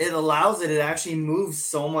 but it allows it actually moves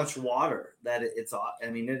so much water that it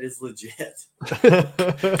is legit.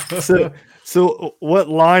 So what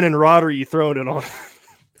line and rod are you throwing it on?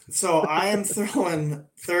 So I am throwing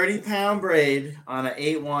 30-pound braid on an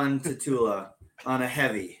 8-1 Tatula on a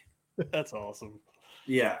heavy. That's awesome.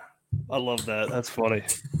 Yeah. I love that. That's funny.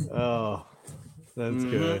 Oh, that's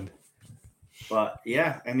good. But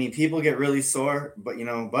yeah, people get really sore, but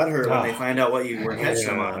butthurt when they find out what you were catching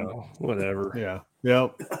them on. Whatever. Yeah.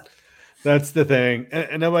 Yep. That's the thing.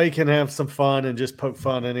 And nobody can have some fun and just poke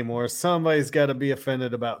fun anymore. Somebody's got to be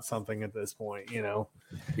offended about something at this point,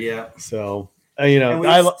 Yeah. So, I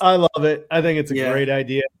love it. I think it's a great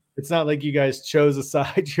idea. It's not like you guys chose a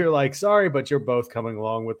side. You're like, sorry, but you're both coming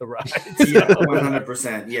along with the ride. Yeah,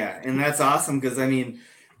 100%. Yeah. And that's awesome because,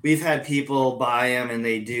 we've had people buy them and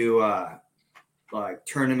they do like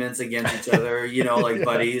tournaments against each other, like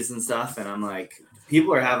buddies and stuff. And I'm like,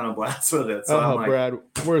 people are having a blast with it. So Brad,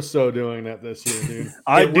 we're so doing that this year, dude.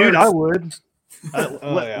 I would.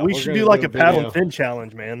 We should do like a paddle and fin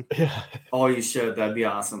challenge, man. Yeah. Oh, you should. That'd be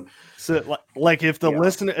awesome. So, like, if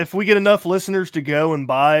if we get enough listeners to go and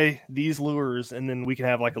buy these lures, and then we can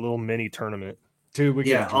have like a little mini tournament. Dude, we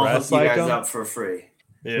can I'll hook dress you like guys them up for free.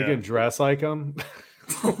 Yeah. We can dress like them.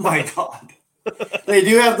 Oh my God. They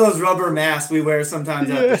do have those rubber masks we wear sometimes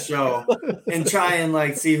at the show and try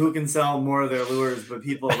and see who can sell more of their lures, but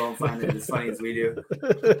people don't find it as funny as we do.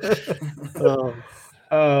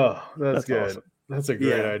 That's good. Awesome. That's a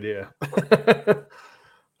great idea.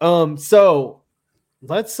 So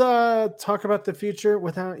let's talk about the future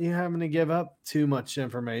without you having to give up too much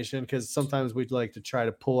information, because sometimes we'd like to try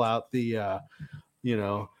to pull out the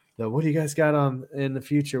what do you guys got on in the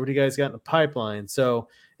future? What do you guys got in the pipeline? So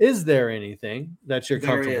is there anything that you're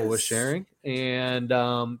comfortable with sharing? And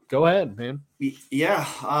go ahead, man. Yeah.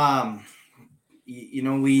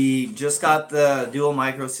 We just got the dual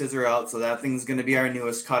micro scissor out. So that thing's going to be our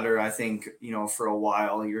newest cutter, I think, for a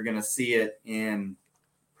while. You're going to see it in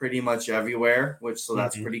pretty much everywhere,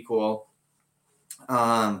 that's pretty cool.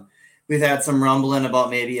 We've had some rumbling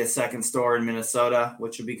about maybe a second store in Minnesota,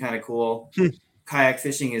 which would be kind of cool. Kayak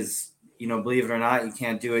fishing is, believe it or not, you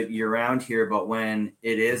can't do it year round here, but when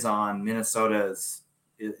it is on, Minnesota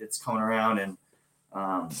it's coming around, and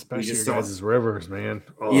especially your guys' rivers, man.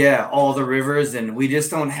 Oh. Yeah, all the rivers, and we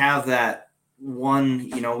just don't have that one.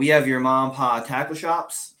 We have your mom and pop tackle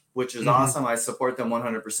shops, which is awesome. I support them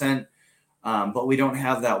 100%. But we don't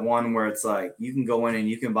have that one where it's like you can go in and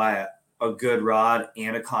you can buy a good rod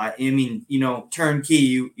and a kayak.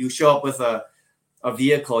 Turnkey. You show up with a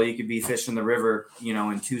vehicle, you could be fishing the river,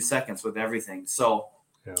 in 2 seconds with everything. So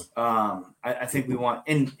I think we want,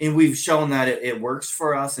 and we've shown that it works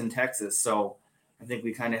for us in Texas. So I think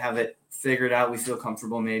we kind of have it figured out. We feel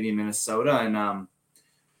comfortable maybe in Minnesota. And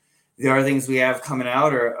the other things we have coming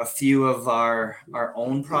out are a few of our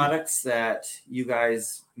own products that you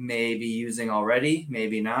guys may be using already,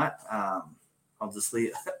 maybe not. I'll just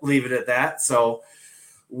leave it at that. So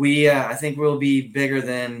I think we'll be bigger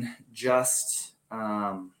than just,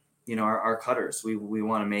 our cutters. We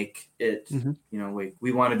want to make it,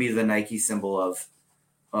 we want to be the Nike symbol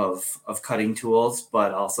of cutting tools,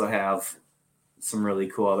 but also have some really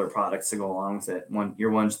cool other products to go along with it. Your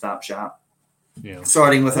one-stop shop. Yeah.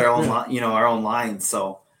 Starting with our own line.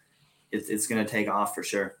 So it's going to take off for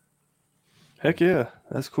sure. Heck yeah.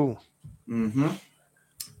 That's cool. Mm-hmm.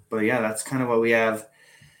 But yeah, that's kind of what we have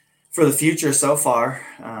for the future so far.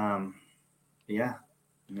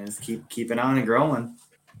 Just keep it on and growing.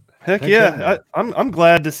 Heck yeah. I'm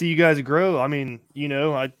glad to see you guys grow. I mean,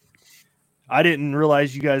 I didn't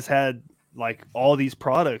realize you guys had like all these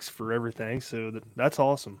products for everything. So that's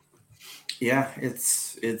awesome. Yeah,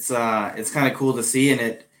 it's kind of cool to see,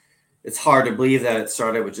 and it's hard to believe that it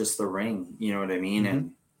started with just the ring, you know what I mean? Mm-hmm.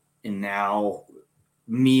 And now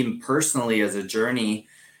me personally as a journey,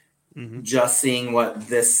 just seeing what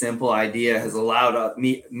this simple idea has allowed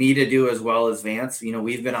me to do, as well as Vance. You know,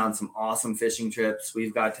 we've been on some awesome fishing trips.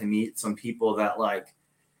 We've got to meet some people that, like,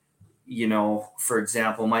 you know, for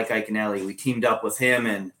example, Mike Iaconelli, we teamed up with him,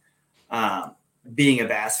 and being a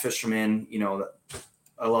bass fisherman, you know,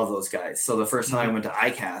 I love those guys. So the first time I went to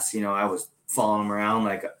ICAST, you know, I was following them around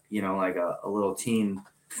like, you know, like a little teen,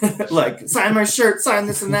 like, sign my shirt, sign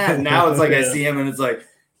this and that. And now it's like, I see him and it's like,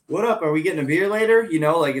 what up? Are we getting a beer later? You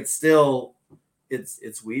know, like, it's still,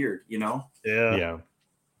 it's weird, you know? Yeah.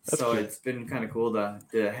 So it's been kind of cool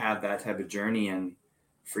to have that type of journey and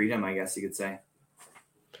freedom, I guess you could say.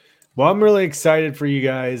 Well, I'm really excited for you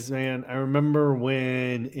guys, man. I remember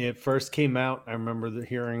when it first came out, I remember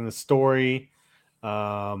hearing the story.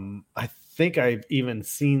 I think I've even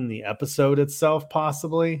seen the episode itself,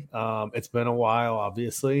 possibly. It's been a while,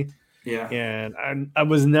 obviously. Yeah. And I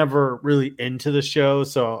was never really into the show,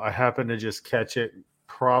 so I happened to just catch it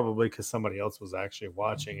probably because somebody else was actually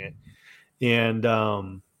watching it. And,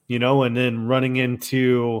 you know, and then running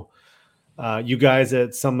into you guys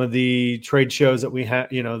at some of the trade shows that we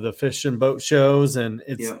have, you know, the fish and boat shows, and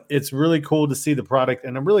it's really cool to see the product.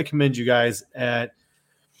 And I really commend you guys at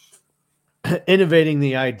innovating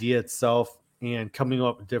the idea itself and coming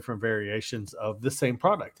up with different variations of the same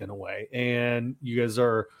product in a way. And you guys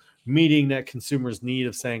are meeting that consumer's need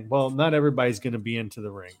of saying, well, not everybody's going to be into the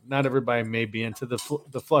ring. Not everybody may be into the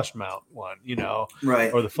flush mount one, you know,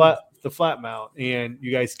 right, or the flat mount. And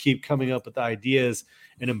you guys keep coming up with ideas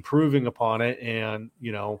and improving upon it. And,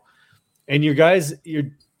 you know, and your guys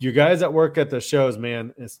that work at the shows,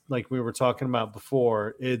 man, it's like we were talking about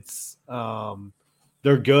before, it's,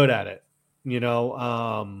 they're good at it. You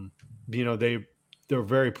know, they're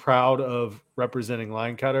very proud of representing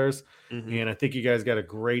line cutters. Mm-hmm. And I think you guys got a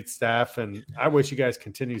great staff, and I wish you guys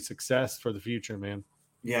continued success for the future, man.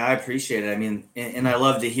 Yeah, I appreciate it. I mean, and I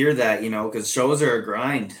love to hear that, you know, because shows are a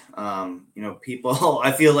grind. You know, people,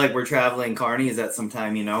 I feel like we're traveling carnies at some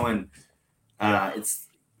time, you know, and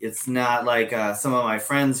it's not like some of my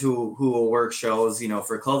friends who will work shows, you know,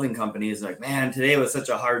 for clothing companies, like, man, today was such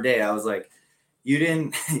a hard day. I was like, you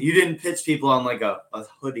didn't pitch people on like a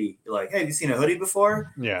hoodie. You're like, hey, have you seen a hoodie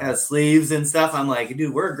before? Yeah. It has sleeves and stuff. I'm like,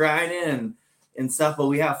 dude, we're grinding and stuff, but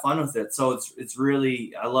we have fun with it. So it's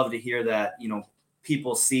really, I love to hear that, you know,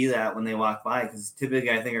 people see that when they walk by, because typically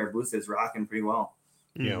I think our booth is rocking pretty well.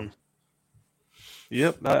 Yeah.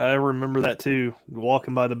 Yep. I remember that too.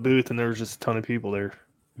 Walking by the booth and there was just a ton of people there.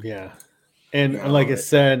 Yeah. And like I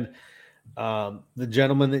said, the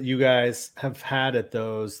gentlemen that you guys have had at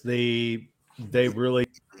those, they really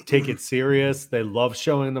take it serious. They love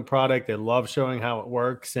showing the product. They love showing how it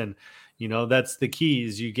works. And, you know, that's the key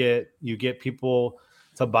is you get people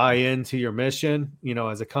to buy into your mission, you know,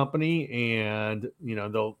 as a company, and, you know,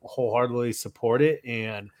 they'll wholeheartedly support it.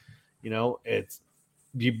 And, you know,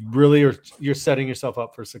 you're setting yourself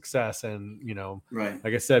up for success. And, you know, right,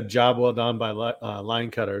 like I said, job well done by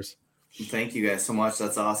Line Cutters. Thank you guys so much.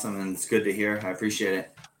 That's awesome. And it's good to hear. I appreciate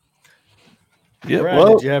it. Yeah.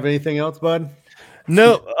 Well, did you have anything else, bud?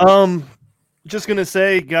 No. Just gonna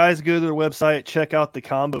say, guys, go to their website, check out the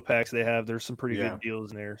combo packs they have. There's some pretty good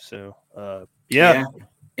deals in there. So, yeah.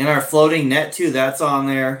 And our floating net too, that's on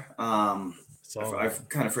there. I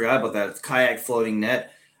kind of forgot about that. It's kayak floating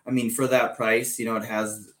net. I mean, for that price, you know, it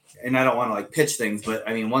has. And I don't want to like pitch things, but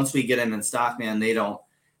I mean, once we get them in stock, man, they don't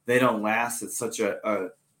last. It's such a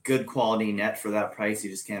good quality net for that price. You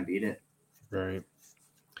just can't beat it. Right.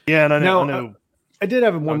 Yeah, and I know. I did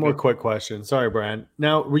have one more quick question. Sorry, Brian.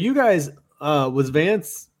 Now, were you guys, was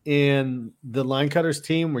Vance and the Line Cutters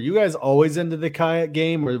team, were you guys always into the kayak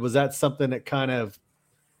game, or was that something that kind of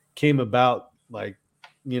came about, like,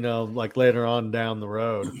 you know, like later on down the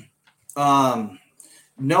road?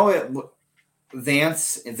 No,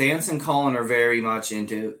 Vance and Colin are very much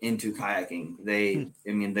into kayaking.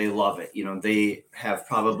 They love it. You know, they have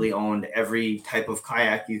probably owned every type of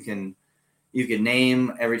kayak you can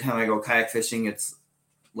name. Every time I go kayak fishing, it's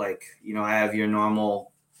like, you know, I have your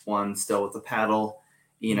normal one still with the paddle,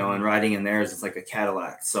 you know, and riding in theirs, it's like a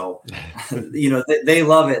Cadillac. So, you know, they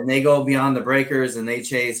love it, and they go beyond the breakers and they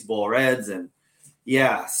chase bull reds. And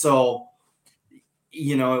so,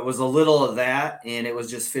 you know, it was a little of that, and it was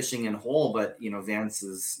just fishing in whole. But, you know, Vance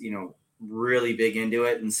is, you know, really big into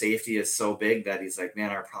it, and safety is so big that he's like, man,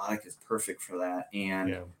 our product is perfect for that.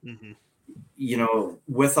 And, you know,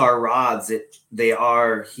 with our rods,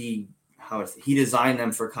 he designed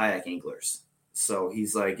them for kayak anglers. So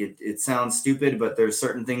he's like, it sounds stupid, but there's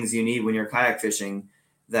certain things you need when you're kayak fishing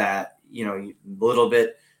that, you know, a little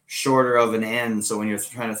bit shorter of an end. So when you're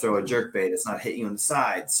trying to throw a jerk bait, it's not hitting you in the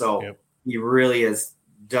side. So he really has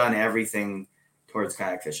done everything towards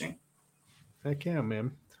kayak fishing. Heck yeah,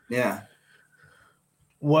 man. Yeah.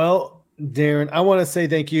 Well, Darren, I want to say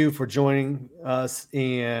thank you for joining us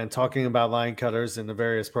and talking about line cutters and the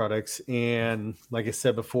various products. And like I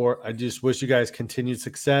said before, I just wish you guys continued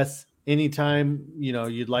success. Anytime,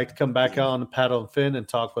 you'd like to come back out on the Paddle and Fin and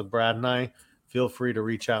talk with Brad and I, feel free to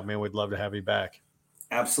reach out, man. We'd love to have you back.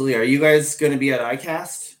 Absolutely. Are you guys going to be at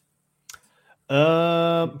ICAST?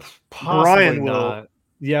 Possibly Brian not. will.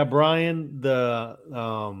 Yeah, Brian, the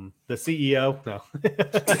CEO, no,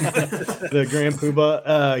 the Grand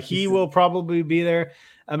Poobah, he will probably be there.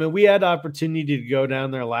 I mean, we had the opportunity to go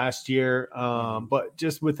down there last year, but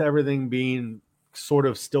just with everything being sort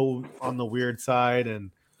of still on the weird side,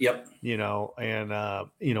 and Yep. we've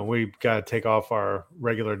got to take off our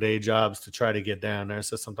regular day jobs to try to get down there.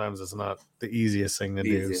 So sometimes it's not the easiest thing to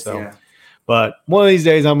do. So, yeah. but one of these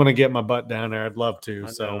days I'm going to get my butt down there. I'd love to.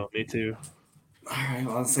 Me too. All right.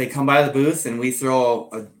 Well, I'll say come by the booth, and we throw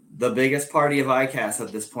the biggest party of ICAST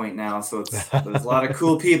at this point now. So there's a lot of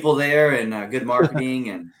cool people there and good marketing.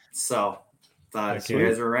 And so thought if you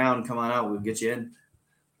guys are around, come on out. We'll get you in.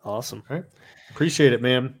 Awesome. All right. Appreciate it,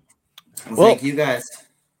 man. Well, thank you guys.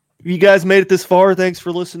 If you guys made it this far, thanks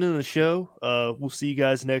for listening to the show. We'll see you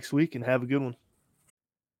guys next week, and have a good one.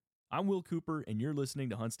 I'm Will Cooper, and you're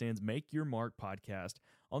listening to HuntStand's Make Your Mark podcast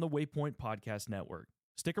on the Waypoint Podcast Network.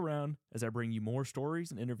 Stick around as I bring you more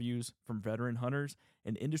stories and interviews from veteran hunters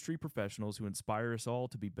and industry professionals who inspire us all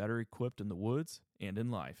to be better equipped in the woods and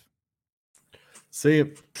in life. See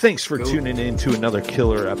you. Thanks for tuning in to another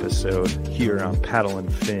killer episode here on Paddle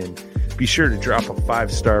and Fin. Be sure to drop a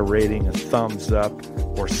 5-star rating, a thumbs up,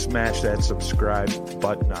 or smash that subscribe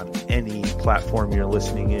button on any platform you're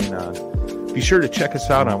listening in on. Be sure to check us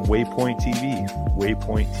out on Waypoint TV,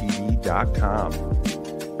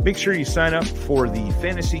 waypointtv.com. Make sure you sign up for the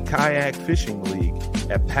Fantasy Kayak Fishing League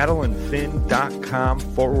at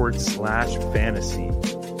paddleandfin.com/fantasy.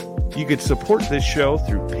 You could support this show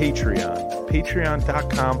through Patreon,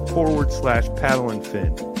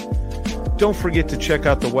 patreon.com/paddleandfin. Don't forget to check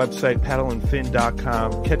out the website,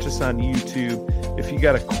 paddleandfin.com. Catch us on YouTube. If you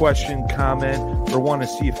got a question, comment, or want to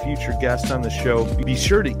see a future guest on the show, be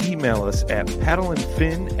sure to email us at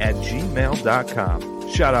paddleandfin@gmail.com.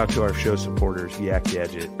 Shout out to our show supporters, Yak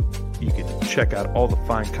Gadget. You can check out all the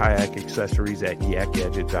fine kayak accessories at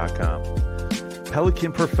yakgadget.com.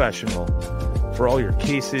 Pelican Professional. For all your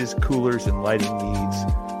cases, coolers, and lighting needs,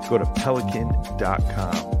 go to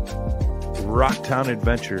pelican.com. Rocktown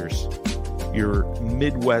Adventures, your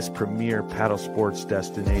Midwest premier paddle sports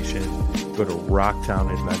destination. Go to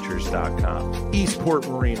rocktownadventures.com. Eastport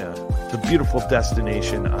Marina, the beautiful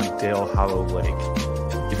destination on Dale Hollow Lake.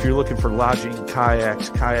 If you're looking for lodging, kayaks,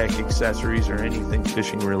 kayak accessories, or anything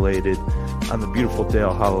fishing related on the beautiful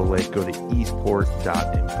Dale Hollow Lake, go to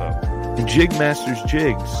eastport.info. And Jigmasters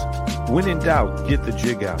Jigs. When in doubt, get the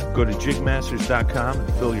jig out. Go to jigmasters.com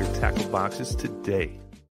and fill your tackle boxes today.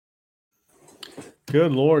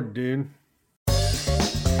 Good Lord, dude.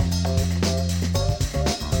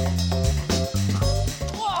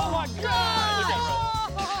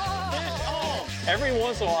 Every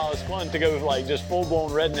once in a while, it's fun to go like just full-blown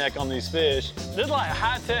redneck on these fish. This is like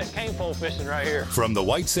high-tech cane pole fishing right here. From the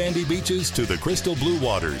white sandy beaches to the crystal blue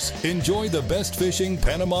waters, enjoy the best fishing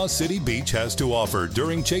Panama City Beach has to offer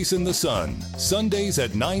during Chasing the Sun. Sundays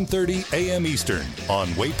at 9:30 a.m. Eastern on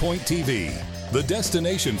Waypoint TV, the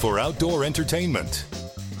destination for outdoor entertainment.